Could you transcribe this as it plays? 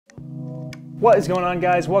What is going on,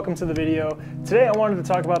 guys? Welcome to the video. Today I wanted to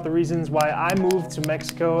talk about the reasons why I moved to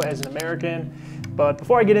Mexico as an American. But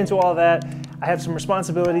before I get into all that, I have some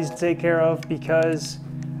responsibilities to take care of because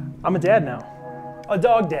I'm a dad now. A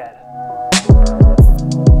dog dad.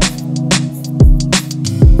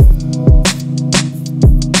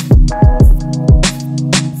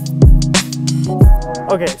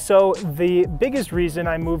 Okay, so the biggest reason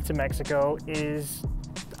I moved to Mexico is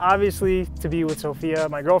obviously to be with Sophia,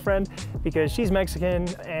 my girlfriend, because she's Mexican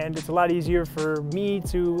and it's a lot easier for me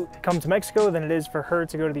to come to Mexico than it is for her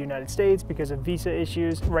to go to the United States because of visa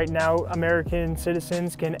issues. Right now, American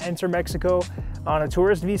citizens can enter Mexico on a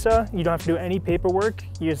tourist visa. You don't have to do any paperwork.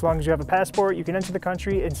 As long as you have a passport, you can enter the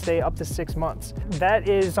country and stay up to 6 months. That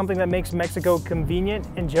is something that makes Mexico convenient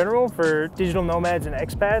in general for digital nomads and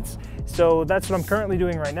expats. So that's what I'm currently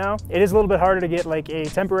doing right now. It is a little bit harder to get like a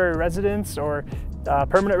temporary residence or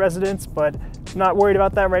permanent residence, but I'm not worried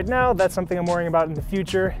about that right now. That's something I'm worrying about in the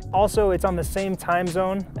future. Also, it's on the same time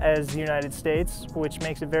zone as the United States, which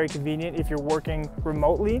makes it very convenient if you're working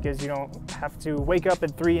remotely because you don't have to wake up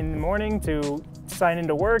at 3 in the morning to sign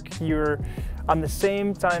into work. You're on the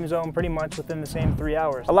same time zone pretty much within the same 3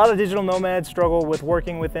 hours. A lot of digital nomads struggle with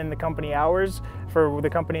working within the company hours for the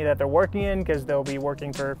company that they're working in because they'll be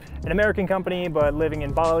working for an American company but living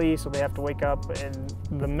in Bali, so they have to wake up in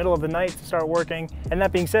the middle of the night to start working. And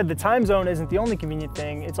that being said, the time zone isn't the only convenient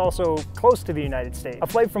thing, it's also close to the United States. A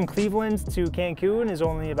flight from Cleveland to Cancun is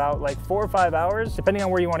only about like 4 or 5 hours. Depending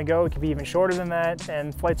on where you want to go, it could be even shorter than that,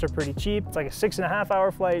 and flights are pretty cheap. It's like a 6.5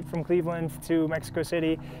 hour flight from Cleveland to Mexico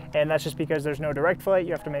City, and that's just because there's no direct flight,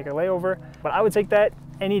 you have to make a layover. But I would take that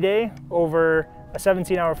any day over a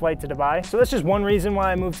 17-hour flight to Dubai. So that's just one reason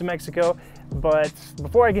why I moved to Mexico. But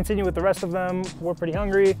before I continue with the rest of them, we're pretty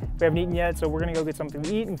hungry. We haven't eaten yet, so we're gonna go get something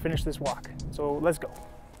to eat and finish this walk. So let's go.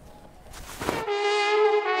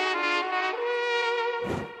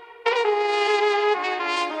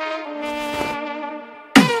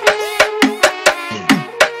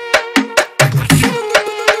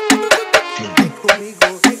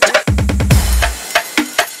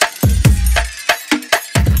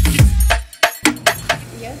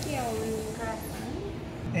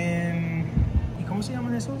 ¿Y cómo se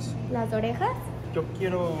llaman esos? Las orejas. Yo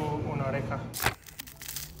quiero una oreja. So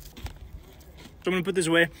I'm gonna put this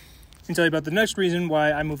away and tell you about the next reason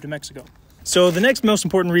why I moved to Mexico. So the next most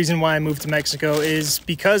important reason why I moved to Mexico is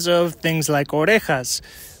because of things like orejas.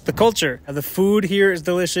 The culture. The food here is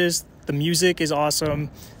delicious. The music is awesome.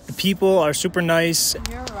 The people are super nice.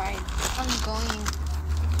 You're right. I'm going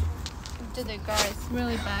to the car. It's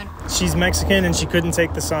really bad. She's Mexican and she couldn't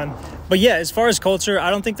take the sun. But yeah, as far as culture, I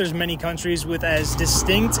don't think there's many countries with as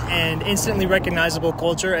distinct and instantly recognizable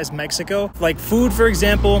culture as Mexico. Like food, for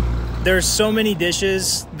example, there's so many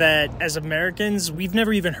dishes that as Americans, we've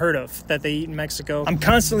never even heard of that they eat in Mexico. I'm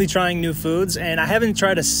constantly trying new foods and I haven't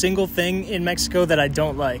tried a single thing in Mexico that I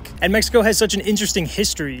don't like. And Mexico has such an interesting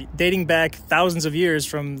history dating back thousands of years,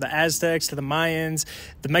 from the Aztecs to the Mayans,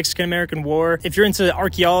 the Mexican-American War. If you're into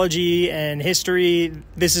archaeology and history,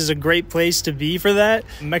 this is a great place to be for that.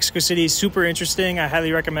 Mexico City is super interesting. I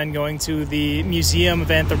highly recommend going to the Museum of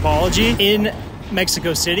Anthropology in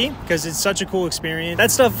Mexico City because it's such a cool experience.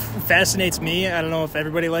 That stuff fascinates me. I don't know if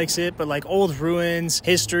everybody likes it, but like old ruins,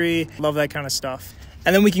 history, love that kind of stuff.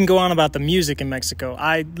 And then we can go on about the music in Mexico.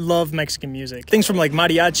 I love Mexican music. Things from like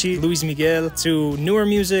mariachi, Luis Miguel, to newer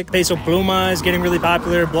music. Peso Pluma is getting really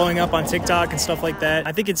popular, blowing up on TikTok and stuff like that.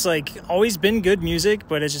 I think it's like always been good music,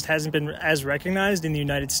 but it just hasn't been as recognized in the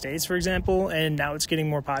United States, for example, and now it's getting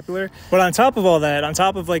more popular. But on top of all that, on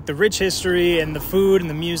top of like the rich history and the food and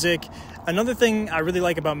the music, another thing I really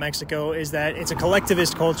like about Mexico is that it's a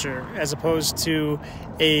collectivist culture as opposed to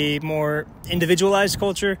a more individualized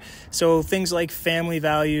culture. So things like family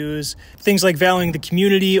values, things like valuing the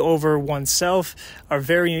community over oneself are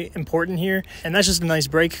very important here. And that's just a nice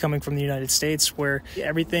break coming from the United States where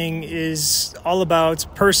everything is all about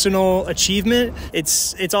personal achievement.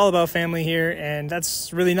 It's all about family here, and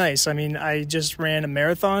that's really nice. I mean, I just ran a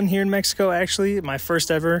marathon here in Mexico, actually, my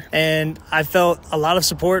first ever, and I felt a lot of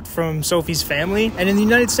support from Sophie's family. And in the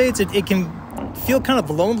United States, it can feel kind of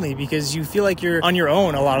lonely because you feel like you're on your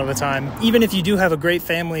own a lot of the time. Even if you do have a great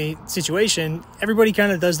family situation, everybody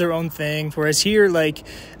kind of does their own thing. Whereas here, like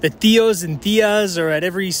the tios and tias are at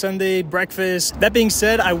every Sunday breakfast. That being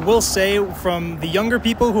said, I will say from the younger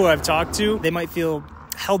people who I've talked to, they might feel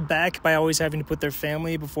held back by always having to put their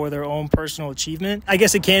family before their own personal achievement. I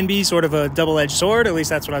guess it can be sort of a double-edged sword, at least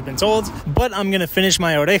that's what I've been told. But I'm gonna finish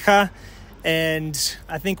my oreja, and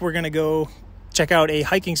I think we're gonna go check out a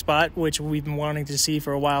hiking spot, which we've been wanting to see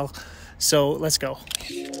for a while. So let's go.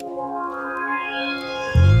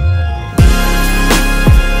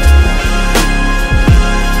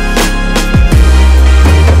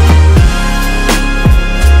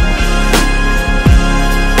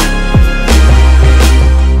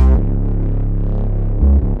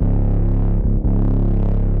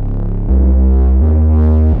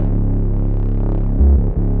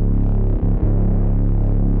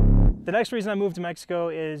 The next reason I moved to Mexico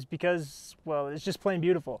is because, well, it's just plain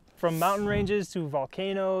beautiful. From mountain ranges to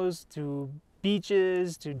volcanoes to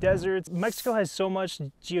beaches to deserts. Mexico has so much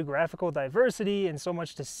geographical diversity and so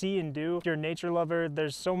much to see and do. If you're a nature lover,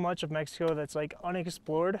 there's so much of Mexico that's like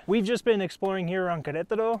unexplored. We've just been exploring here around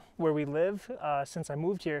Querétaro, where we live, since I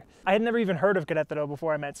moved here. I had never even heard of Querétaro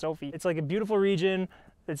before I met Sophie. It's like a beautiful region.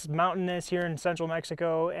 It's mountainous here in central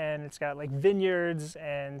Mexico, and it's got like vineyards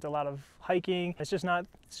and a lot of hiking. It's just not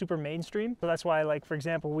super mainstream. So that's why, like, for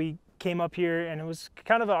example, we came up here and it was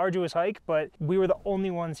kind of an arduous hike, but we were the only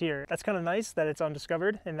ones here. That's kind of nice that it's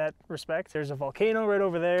undiscovered in that respect. There's a volcano right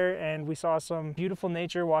over there, and we saw some beautiful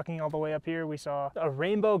nature walking all the way up here. We saw a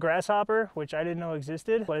rainbow grasshopper, which I didn't know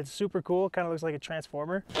existed, but it's super cool. Kind of looks like a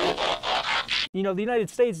transformer. You know, the United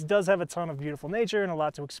States does have a ton of beautiful nature and a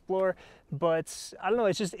lot to explore, but I don't know,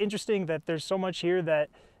 it's just interesting that there's so much here that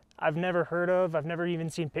I've never heard of, I've never even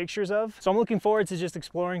seen pictures of. So I'm looking forward to just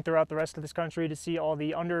exploring throughout the rest of this country to see all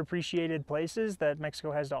the underappreciated places that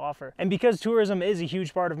Mexico has to offer. And because tourism is a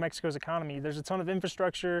huge part of Mexico's economy, there's a ton of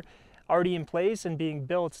infrastructure already in place and being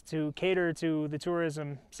built to cater to the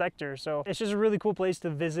tourism sector. So it's just a really cool place to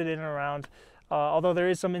visit in and around. Although there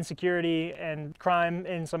is some insecurity and crime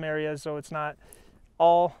in some areas, so it's not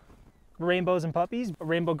all rainbows and puppies,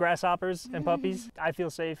 rainbow grasshoppers and puppies. I feel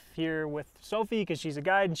safe here with Sophie because she's a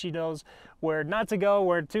guide and she knows where not to go,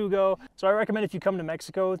 where to go. So I recommend if you come to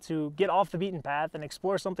Mexico to get off the beaten path and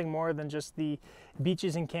explore something more than just the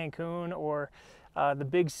beaches in Cancun or the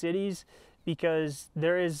big cities, because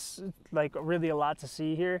there is like really a lot to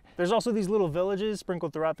see here. There's also these little villages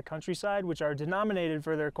sprinkled throughout the countryside which are denominated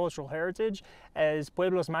for their cultural heritage as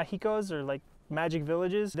pueblos mágicos, or like magic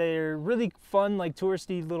villages. They're really fun, like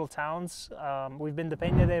touristy little towns. We've been to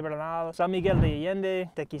Peña de Bernal, San Miguel de Allende,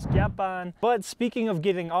 Tequisquiapan. But speaking of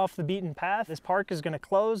getting off the beaten path, this park is gonna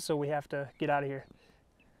close, so we have to get out of here.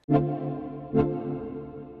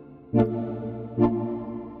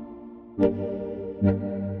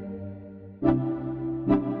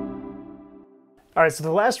 All right, so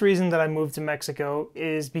the last reason that I moved to Mexico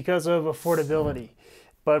is because of affordability,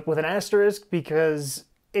 but with an asterisk, because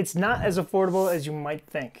it's not as affordable as you might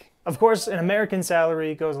think. Of course, an American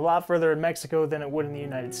salary goes a lot further in Mexico than it would in the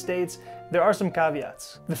United States. There are some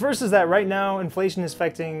caveats. The first is that right now inflation is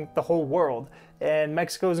affecting the whole world, and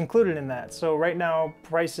Mexico is included in that. So right now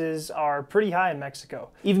prices are pretty high in Mexico.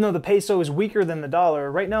 Even though the peso is weaker than the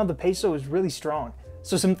dollar, right now the peso is really strong.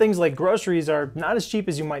 So some things like groceries are not as cheap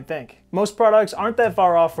as you might think. Most products aren't that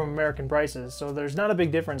far off from American prices, so there's not a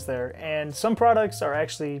big difference there. And some products are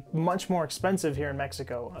actually much more expensive here in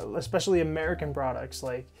Mexico, especially American products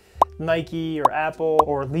like Nike or Apple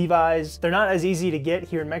or Levi's. They're not as easy to get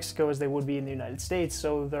here in Mexico as they would be in the United States,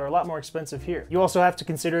 so they're a lot more expensive here. You also have to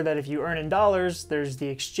consider that if you earn in dollars, there's the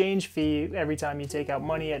exchange fee every time you take out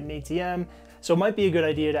money at an ATM. So it might be a good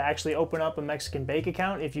idea to actually open up a Mexican bank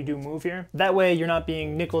account if you do move here. That way you're not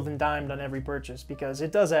being nickeled and dimed on every purchase, because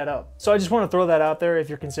it does add up. So I just want to throw that out there if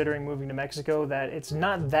you're considering moving to Mexico, that it's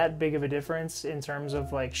not that big of a difference in terms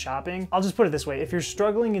of like shopping. I'll just put it this way, if you're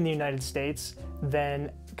struggling in the United States,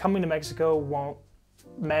 then coming to Mexico won't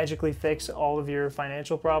magically fix all of your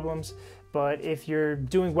financial problems. But if you're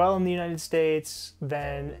doing well in the United States,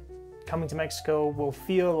 then coming to Mexico will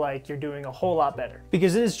feel like you're doing a whole lot better.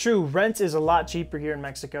 Because it is true, rent is a lot cheaper here in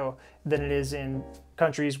Mexico than it is in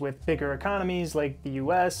countries with bigger economies like the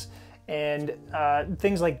US, and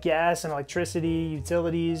things like gas and electricity,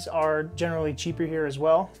 utilities are generally cheaper here as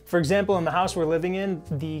well. For example, in the house we're living in,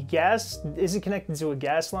 the gas isn't connected to a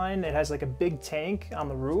gas line. It has like a big tank on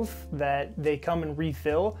the roof that they come and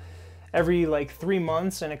refill every like 3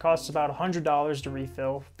 months, and it costs about $100 to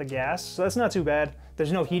refill the gas. So that's not too bad.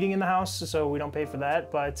 There's no heating in the house, so we don't pay for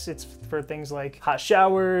that, but it's for things like hot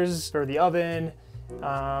showers, for the oven,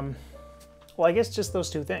 well, I guess just those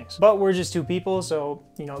two things. But we're just two people, so,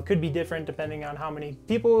 you know, it could be different depending on how many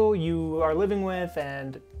people you are living with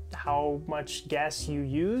and how much gas you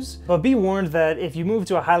use. But be warned that if you move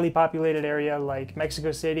to a highly populated area like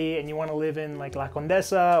Mexico City and you want to live in like La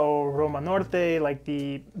Condesa or Roma Norte, like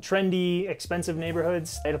the trendy, expensive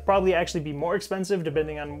neighborhoods, it'll probably actually be more expensive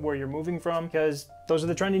depending on where you're moving from, because those are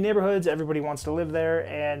the trendy neighborhoods, everybody wants to live there,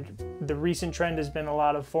 and the recent trend has been a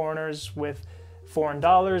lot of foreigners with foreign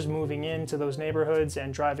dollars moving into those neighborhoods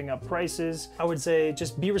and driving up prices. I would say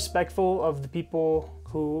just be respectful of the people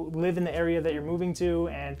who live in the area that you're moving to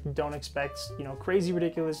and don't expect, you know, crazy,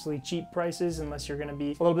 ridiculously cheap prices unless you're going to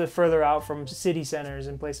be a little bit further out from city centers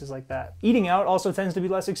and places like that. Eating out also tends to be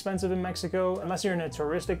less expensive in Mexico, unless you're in a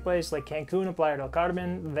touristic place like Cancun or Playa del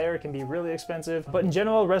Carmen. There it can be really expensive, but in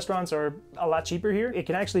general, restaurants are a lot cheaper here. It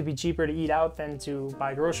can actually be cheaper to eat out than to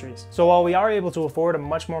buy groceries. So while we are able to afford a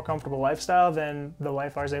much more comfortable lifestyle than the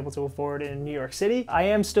life I was able to afford in New York City, I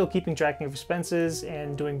am still keeping track of expenses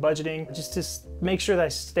and doing budgeting just to make sure that I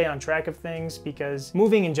stay on track of things, because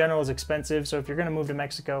moving in general is expensive. So if you're going to move to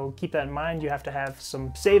Mexico, keep that in mind. You have to have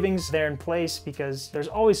some savings there in place because there's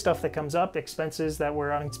always stuff that comes up, expenses that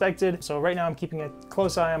were unexpected. So right now I'm keeping a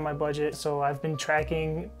close eye on my budget. So I've been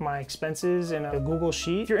tracking my expenses in a Google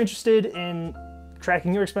Sheet. If you're interested in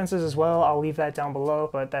tracking your expenses as well, I'll leave that down below.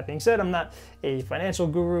 But that being said, I'm not a financial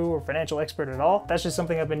guru or financial expert at all. That's just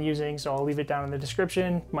something I've been using, so I'll leave it down in the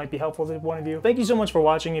description. Might be helpful to one of you. Thank you so much for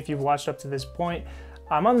watching if you've watched up to this point.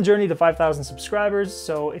 I'm on the journey to 5,000 subscribers,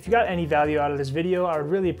 so if you got any value out of this video, I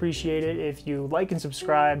would really appreciate it if you like and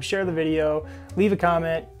subscribe, share the video, leave a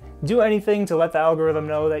comment, do anything to let the algorithm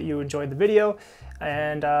know that you enjoyed the video,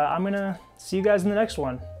 and I'm gonna see you guys in the next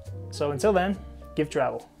one. So until then, give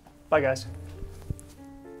travel. Bye guys.